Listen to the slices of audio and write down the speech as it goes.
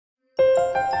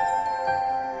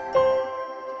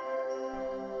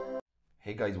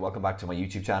Hey guys, welcome back to my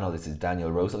YouTube channel. This is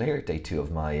Daniel Rosehill here, day 2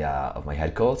 of my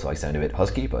head cold, so I sound a bit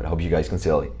husky, but I hope you guys can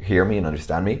still hear me and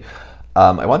understand me.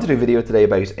 I want to do a video today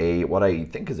about what I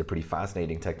think is a pretty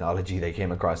fascinating technology that I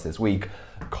came across this week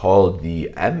called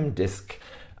the M-Disc.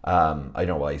 I don't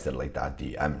know why I said it like that,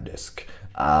 the M-Disc.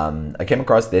 I came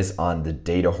across this on the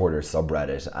Data Hoarder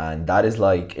subreddit, and that is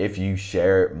like if you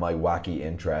share my wacky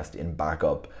interest in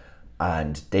backup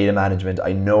and data management.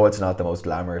 I know it's not the most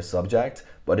glamorous subject,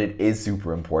 but it is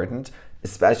super important,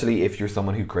 especially if you're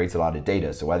someone who creates a lot of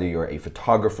data. So whether you're a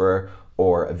photographer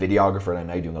or a videographer, and I'm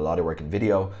now doing a lot of work in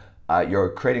video, you're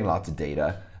creating lots of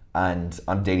data and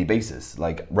on a daily basis.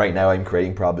 Like right now I'm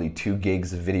creating probably 2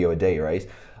 gigs of video a day, right?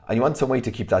 And you want some way to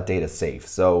keep that data safe.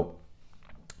 So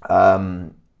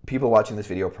people watching this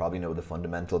video probably know the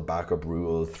fundamental backup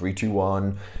rule,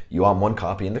 3-2-1. You want 1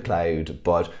 copy in the cloud,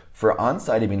 but for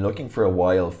on-site, I've been looking for a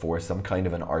while for some kind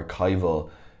of an archival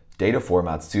data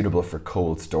format suitable for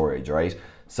cold storage, right?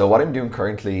 So what I'm doing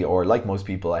currently, or like most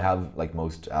people, I have, like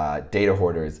most data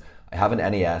hoarders, I have an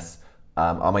NAS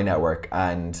on my network,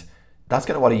 and that's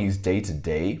kind of what I use day to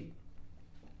day.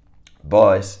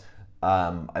 But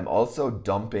I'm also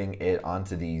dumping it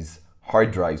onto these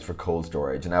hard drives for cold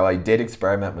storage. Now I did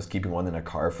experiment with keeping one in a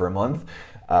car for a month,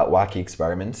 wacky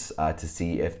experiments to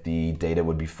see if the data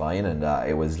would be fine, and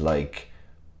it was like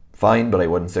fine, but I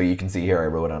wouldn't. So you can see here I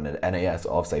wrote on an NAS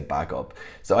offsite backup.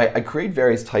 So I create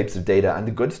various types of data, and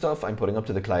the good stuff I'm putting up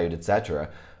to the cloud, etc.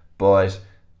 But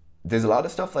there's a lot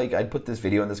of stuff, like I'd put this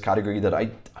video in this category that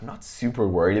I'm not super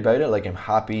worried about it. Like I'm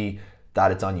happy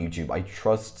that it's on YouTube. I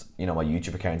trust, you know, my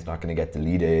YouTube account's not going to get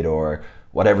deleted or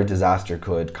whatever disaster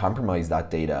could compromise that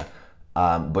data.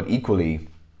 But equally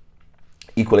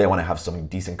I want to have some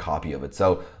decent copy of it.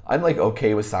 So I'm like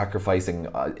okay with sacrificing,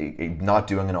 not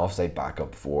doing an offsite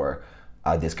backup for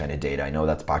this kind of data. I know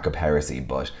that's backup heresy,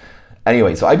 but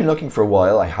anyway, so I've been looking for a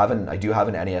while. I do have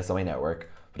an NAS on my network,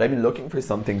 but I've been looking for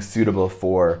something suitable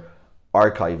for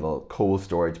archival cold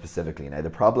storage specifically. Now the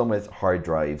problem with hard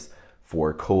drives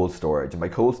for cold storage, and by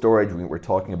cold storage we're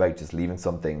talking about just leaving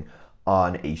something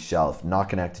on a shelf, not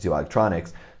connected to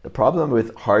electronics. The problem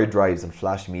with hard drives and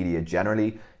flash media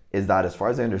generally is that, as far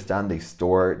as I understand, they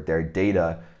store their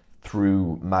data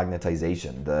through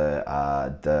magnetization. The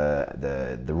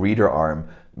reader arm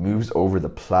moves over the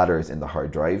platters in the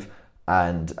hard drive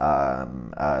and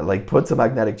like puts a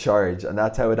magnetic charge, and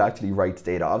that's how it actually writes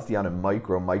data, obviously on a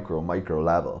micro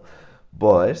level.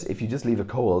 But if you just leave it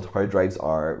cold, hard drives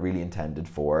are really intended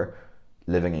for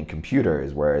living in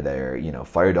computers where they're, you know,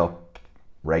 fired up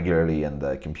regularly, and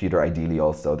the computer, ideally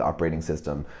also the operating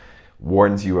system,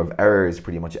 warns you of errors.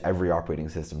 Pretty much every operating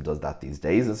system does that these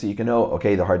days, and so you can know,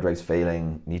 okay, the hard drive's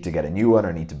failing, need to get a new one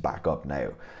or need to back up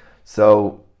now.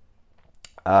 So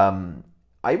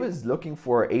I was looking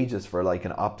for ages for like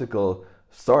an optical,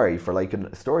 for like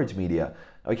a storage media.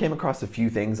 I came across a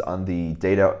few things on the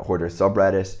Data Hoarder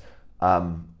subreddit.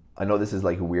 I know this is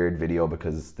like a weird video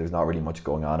because there's not really much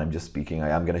going on. I'm just speaking. I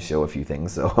am going to show a few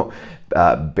things, so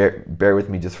bear with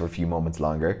me just for a few moments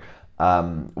longer.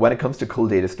 When it comes to cool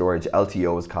data storage,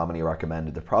 LTO is commonly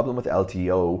recommended. The problem with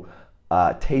LTO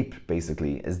tape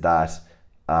basically is that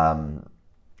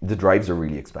the drives are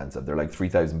really expensive. They're like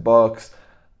 $3,000,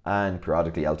 and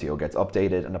periodically LTO gets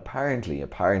updated. And apparently,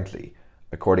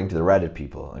 according to the Reddit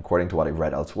people, and according to what I've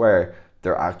read elsewhere,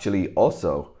 they're actually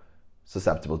also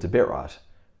susceptible to bit rot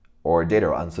or data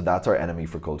rot, and so that's our enemy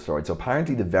for cold storage. So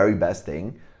apparently the very best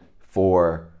thing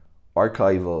for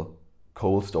archival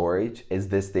cold storage is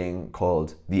this thing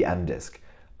called the M-Disc.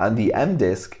 And the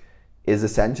M-Disc is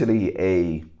essentially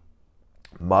a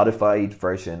modified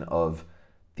version of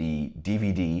the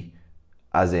DVD,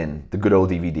 as in the good old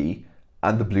DVD,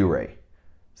 and the Blu-ray.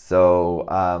 So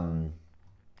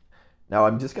now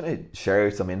I'm just going to share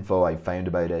some info I found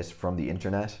about it from the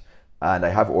internet, and I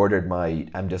have ordered my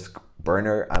M-Disc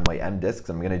burner and my M-Discs.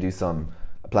 I'm going to do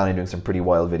I plan on doing some pretty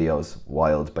wild videos,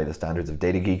 wild by the standards of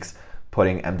data geeks,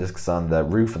 putting M-Discs on the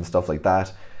roof and stuff like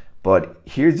that. But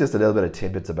here's just a little bit of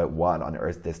tidbits about what on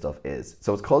earth this stuff is.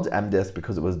 So it's called M-Disc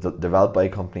because it was developed by a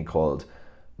company called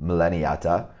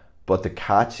Milleniata, but the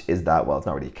catch is that, well, it's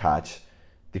not really a catch,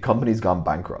 the company's gone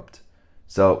bankrupt.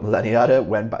 So Milleniata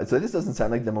went back. So this doesn't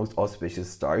sound like the most auspicious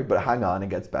start, but hang on, it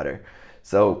gets better.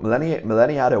 So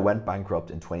Milleniata went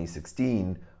bankrupt in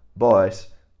 2016, but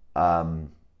they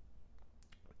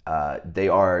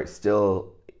are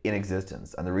still in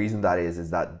existence, and the reason that is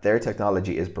that their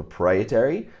technology is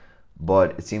proprietary,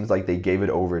 but it seems like they gave it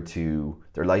over to,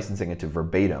 they're licensing it to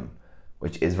Verbatim,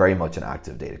 which is very much an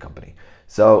active data company.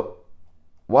 So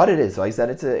what it is, so I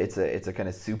said it's a kind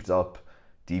of souped up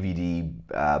DVD,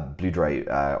 Blu-ray,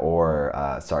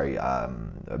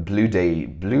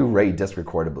 Blu-ray disc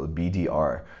recordable,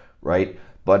 BDR, right?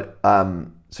 But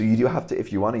so you do have to,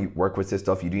 if you want to work with this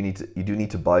stuff, you do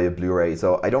need to buy a Blu-ray.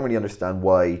 So I don't really understand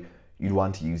why you'd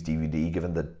want to use DVD,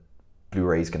 given that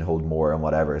Blu-rays can hold more and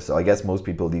whatever. So I guess most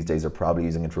people these days are probably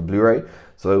using it for Blu-ray.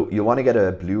 So you'll want to get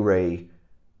a Blu-ray.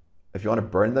 If you want to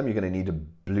burn them, you're going to need a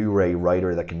Blu-ray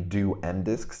writer that can do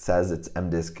MDisc, says it's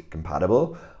MDisc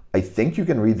compatible. I think you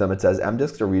can read them. It says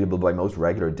MDiscs are readable by most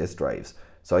regular disk drives.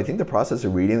 So I think the process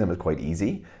of reading them is quite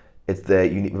easy. It's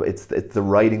the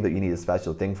writing that you need a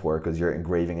special thing for, because you're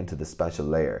engraving into the special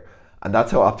layer. And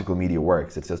that's how optical media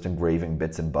works. It's just engraving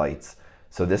bits and bytes.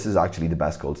 So this is actually the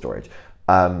best cold storage.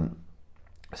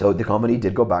 So the company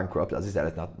did go bankrupt. As I said,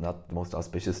 it's not the most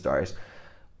auspicious start.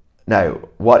 Now,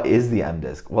 what is the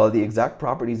MDisc? Well, the exact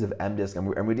properties of MDisc,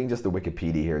 I'm reading just the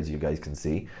Wikipedia here, as you guys can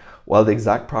see. While the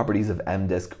exact properties of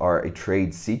MDisc are a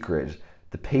trade secret,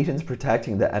 the patents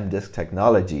protecting the MDisc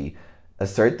technology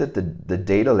assert that the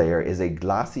data layer is a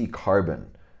glass-like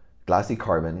carbon,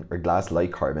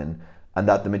 and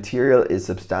that the material is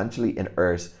substantially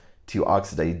inert to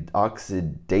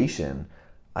oxidation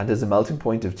and has a melting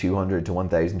point of 200 to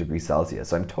 1000 degrees Celsius.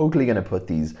 So I'm totally going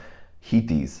to heat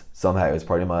these somehow as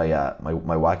part of my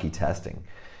my wacky testing.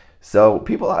 So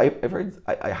people, I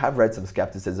have read some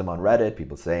skepticism on Reddit,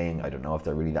 people saying, I don't know if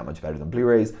they're really that much better than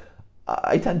Blu-rays.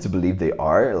 I tend to believe they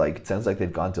are. Like, it sounds like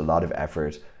they've gone to a lot of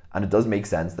effort, and it does make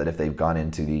sense that if they've gone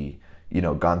into the,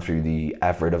 gone through the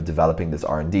effort of developing this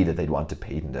R&D, that they'd want to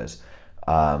patent it.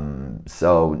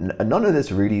 So none of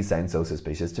this really sounds so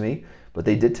suspicious to me, but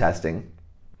they did testing.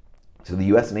 So the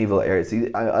US Naval Air,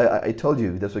 see, I told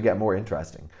you this would get more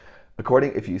interesting.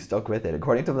 If you stuck with it,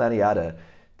 according to Milleniata,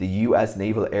 the US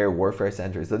Naval Air Warfare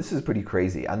Center, so this is pretty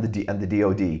crazy, and the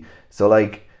DoD. So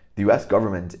like, the US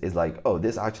government is like, oh,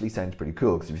 this actually sounds pretty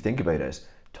cool, because if you think about it,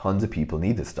 tons of people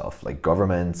need this stuff, like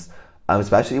governments,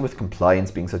 especially with compliance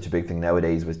being such a big thing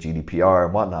nowadays with GDPR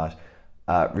and whatnot,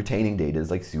 retaining data is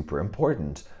like super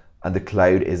important, and the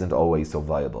cloud isn't always so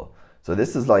viable. So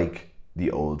this is like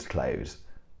the old cloud.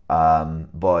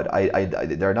 But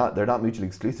they're not mutually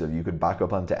exclusive. You could back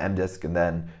up onto MDisc and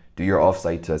then do your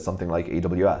offsite to something like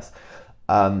AWS.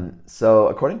 So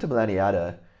according to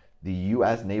Milleniata, the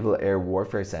US Naval Air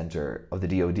Warfare Center of the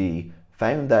DoD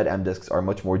found that MDiscs are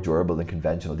much more durable than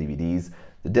conventional DVDs.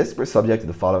 The discs were subject to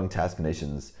the following test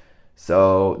conditions.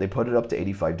 So they put it up to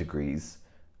 85 degrees,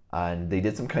 and they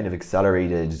did some kind of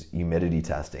accelerated humidity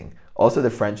testing. Also the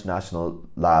French National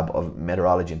Lab of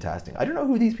Metrology and Testing. I don't know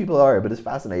who these people are, but it's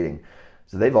fascinating.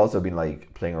 So they've also been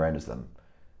like playing around with them.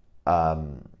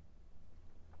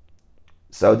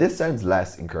 So this sounds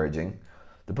less encouraging.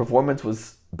 The performance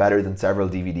was better than several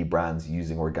DVD brands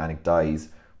using organic dyes,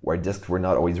 where discs were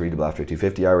not always readable after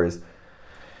 250 hours.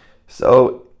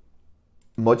 So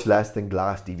much less than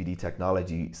glass DVD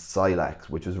technology, Silex,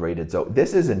 which was rated. So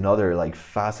this is another like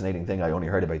fascinating thing. I only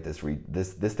heard about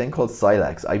this thing called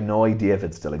Silex. I have no idea if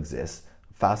it still exists.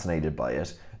 Fascinated by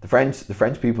it. The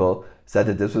French people said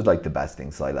that this was like the best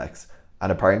thing, Silex,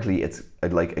 and apparently it's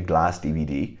like a glass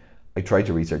DVD. I tried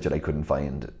to research it. I couldn't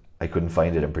find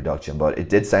it in production, but it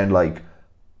did sound like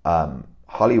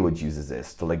Hollywood uses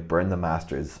this to like burn the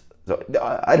masters. So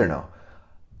I don't know.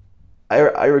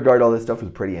 I regard all this stuff as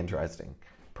pretty interesting,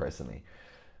 personally.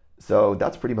 So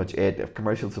that's pretty much it.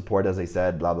 Commercial support, as I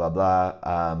said, blah, blah, blah.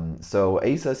 So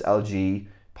Asus, LG,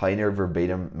 Pioneer,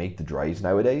 Verbatim make the drives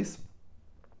nowadays.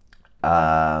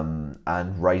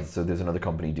 And right, so there's another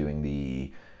company doing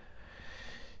the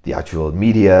actual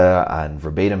media, and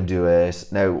Verbatim do it.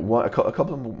 Now, a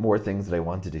couple of more things that I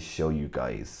wanted to show you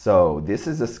guys. So this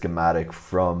is a schematic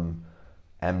from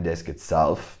MDisc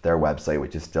itself, their website,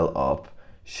 which is still up,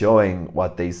 showing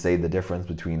what they say the difference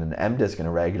between an MDisc and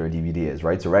a regular DVD is,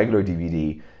 right? So regular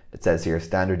DVD, it says here,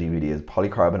 standard DVD is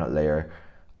polycarbonate layer.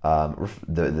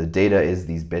 The data is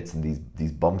these bits and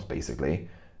these bumps, basically.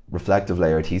 Reflective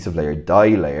layer, adhesive layer, dye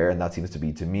layer, and that seems to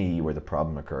be, to me, where the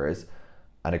problem occurs.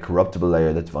 And a corruptible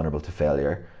layer that's vulnerable to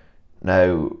failure.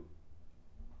 Now,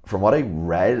 from what I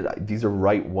read, these are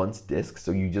write once discs,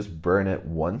 so you just burn it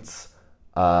once.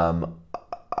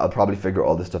 I'll probably figure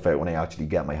all this stuff out when I actually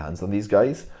get my hands on these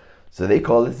guys. So they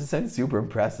call this, it sounds super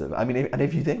impressive. I mean, and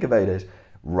if you think about it,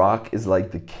 rock is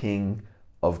like the king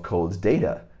of cold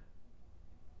data,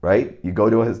 right? You go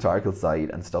to a historical site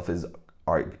and stuff is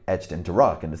etched into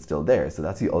rock and it's still there. So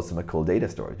that's the ultimate cold data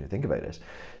storage, if you think about it.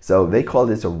 So they call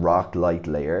this a rock-like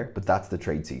layer, but that's the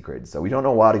trade secret. So we don't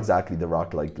know what exactly the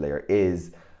rock-like layer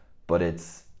is, but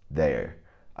it's there.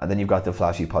 And then you've got the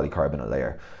flashy polycarbonate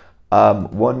layer.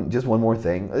 Just one more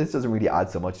thing. This doesn't really add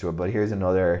so much to it, but here's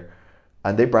another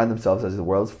And they brand themselves as the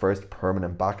world's first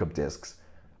permanent backup discs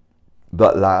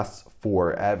that lasts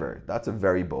forever. That's a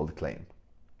very bold claim.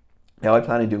 Now, I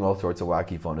plan on doing all sorts of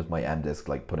wacky fun with my M disc,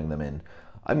 like putting them in.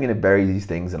 I'm going to bury these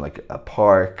things in like a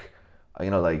park. I'm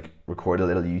going to like record a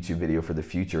little YouTube video for the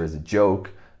future as a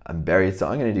joke and bury it. So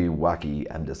I'm going to do wacky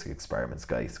M disc experiments,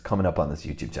 guys, coming up on this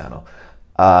YouTube channel.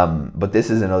 But this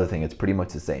is another thing. It's pretty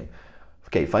much the same.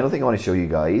 Okay, final thing I want to show you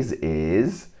guys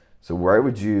is, so where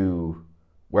would you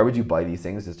buy these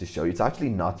things? Just to show you, it's actually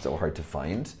not so hard to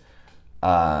find.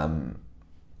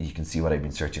 You can see what I've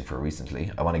been searching for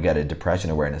recently. I want to get a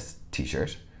depression awareness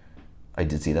t-shirt. I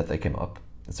did see that they came up.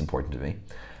 It's important to me.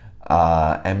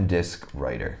 M-disc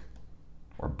writer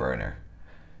or burner.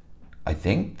 I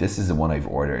think this is the one I've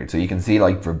ordered. So you can see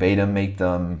like Verbatim make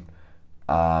them.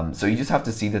 So you just have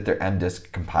to see that they're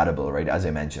M-disc compatible, right? As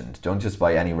I mentioned, don't just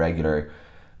buy any regular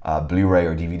Blu Ray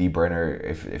or DVD burner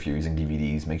if you're using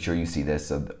DVDs. Make sure you see this.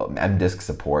 So M-disc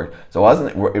support. So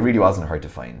it really wasn't hard to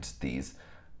find these.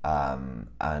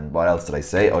 And what else did I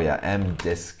say? Oh yeah,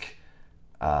 M-disc.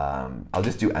 I'll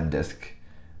just do M-disc.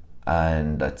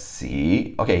 And let's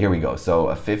see. Okay, here we go. So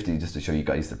a 50, just to show you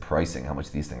guys the pricing, how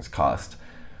much these things cost.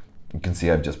 You can see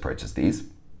I've just purchased these.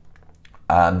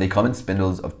 They come in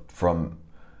spindles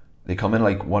they come in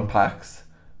like 1 packs,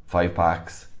 5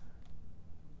 packs,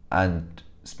 and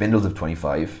spindles of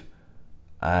 25.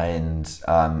 And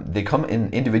they come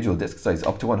in individual disc size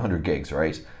up to 100 gigs,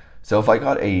 right? So if I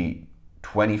got a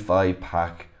 25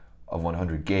 pack of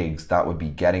 100 gigs, that would be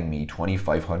getting me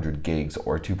 2,500 gigs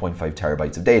or 2.5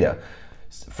 terabytes of data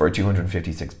for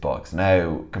 256 bucks.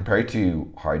 Now, compared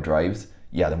to hard drives,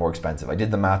 yeah, they're more expensive. I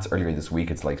did the maths earlier this week.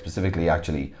 It's like specifically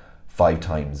actually 5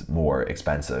 times more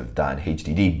expensive than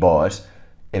HDD, but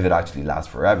if it actually lasts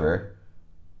forever,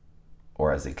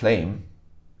 or as they claim,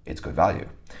 it's good value.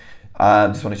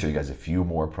 Just want to show you guys a few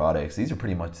more products. These are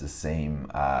pretty much the same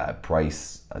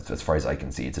price as far as I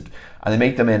can see. And they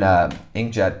make them in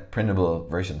inkjet printable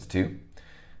versions too.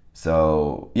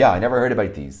 So yeah, I never heard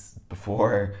about these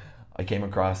before I came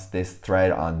across this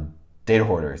thread on Data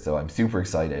Hoarder. So I'm super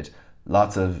excited.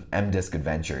 Lots of M-disc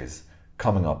adventures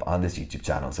coming up on this YouTube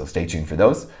channel. So stay tuned for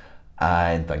those.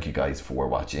 And thank you guys for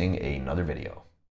watching another video.